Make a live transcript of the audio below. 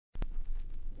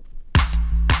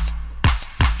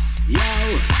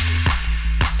Yo.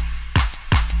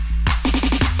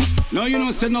 Now you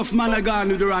know, say enough man are gone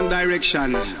with the wrong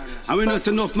direction. And we know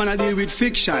say enough man are deal with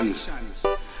fiction.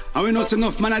 And we know say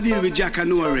enough man are deal with Jack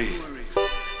and Nori.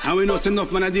 And we know say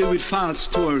enough man are deal with false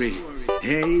story.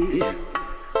 Hey.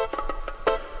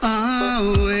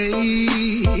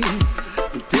 Away.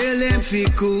 Tell them fi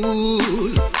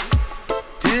cool.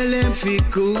 Tell them fi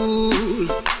cool.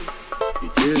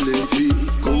 Tell them fi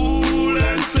cool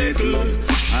and settle.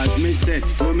 As me set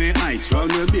for me heights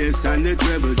round the bass and the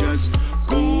treble, just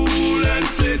cool and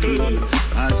settle.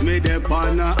 As me dip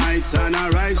on the heights and I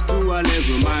rise to a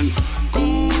level, man.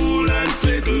 Cool and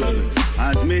settle.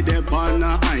 As me dip on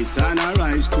the heights and I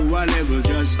rise to a level,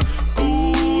 just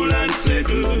cool and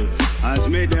settle. As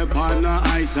me dip on the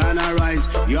heights and I rise,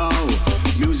 yo.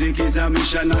 Music is a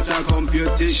mission, not a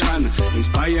competition.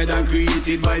 Inspired and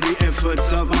created by the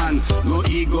efforts of man. No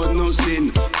ego, no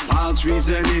sin, false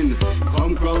reasoning.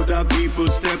 Come crowd of people,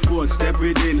 step forward, step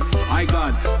within. I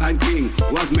God and King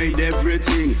was made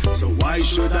everything. So why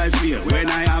should I fear when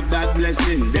I have that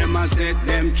blessing? Them I set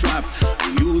them trap,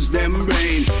 use them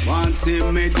brain. Want see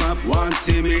me drop, want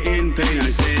see me in pain. I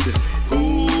said,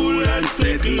 cool and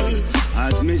settle.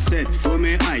 As me set for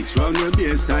me heights round the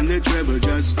bass and the treble,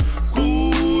 just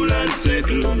cool and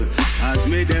settle. As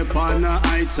me dip on the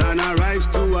heights and I rise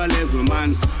to a level,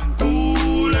 man.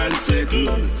 Cool and settle.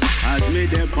 As me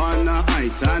dip on the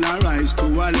heights and I rise to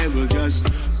a level, just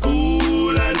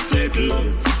cool and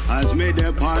settle. As me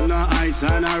dip on the heights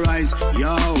and I rise,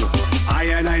 yo. I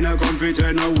and I no come to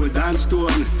turn no wood and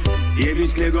stone.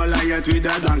 David's Clay Goliath with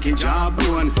a donkey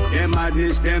jawbone. Them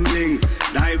madness, them bling,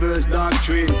 diverse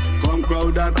doctrine. Come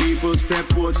crowd of people, step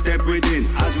forward, step within.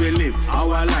 As we live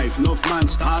our life, enough man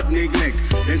start neglect.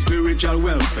 The spiritual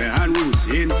welfare and roots,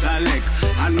 intellect.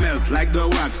 And melt like the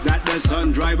wax that the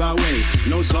sun drive away.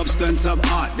 No substance of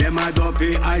art, them a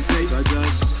dopey, I say. So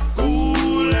just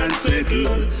cool and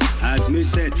settle. As me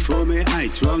set for me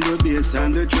heights round the bass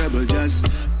and the treble,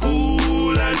 just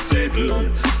cool and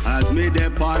settle. As me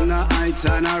dip on the heights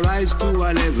and I rise to a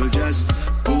level, just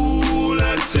cool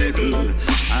and settle.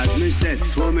 As me set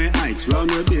for me heights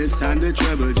round the bass and the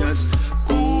treble, just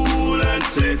cool and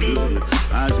settle.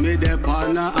 As me dip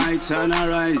on the heights and I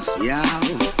rise, yeah.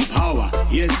 Power,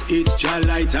 yes, it's Jah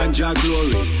light and Jah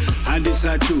glory. And this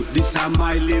a truth, this a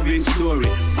my living story.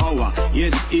 Power,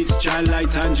 yes, it's Jah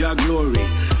light and Jah glory.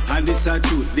 And this a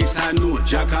truth, this a no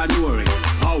Jah Kanori.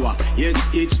 Power, yes,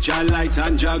 it's Jah light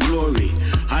and Jah glory.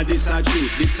 And this a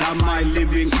truth, this a my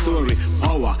living story.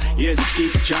 Power, yes,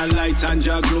 it's Jah light and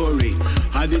Jah glory.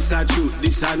 And this a truth,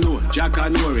 this a no Jah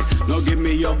Kanori. Now give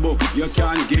me your book, you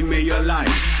can't give me your life.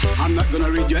 I'm not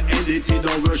gonna read your edited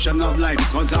or version of life,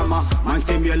 cause I'm a man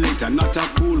stimulator, not a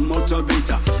cool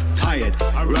motivator. Tired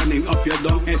of running up your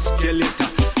dumb escalator.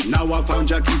 Now I found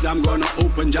your keys, I'm gonna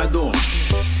open your door.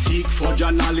 Seek for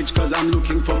your knowledge, cause I'm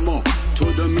looking for more. To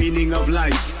the meaning of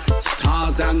life,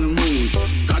 stars and the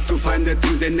moon. Got to find the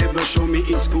things they never show me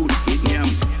in school. With me, I'm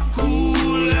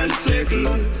cool and settle.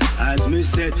 As me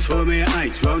set for me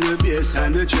heights round the bass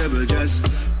and the treble,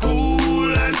 just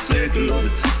cool and settle.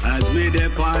 As me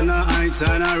dip on the heights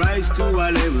and I rise to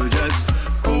a level, just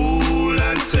cool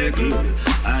and settle.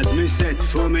 As me set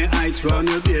for me heights round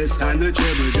the bass and the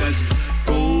treble, just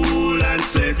cool and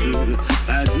settle.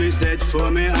 As me set for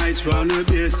me heights round the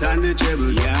bass and the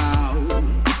treble, yeah.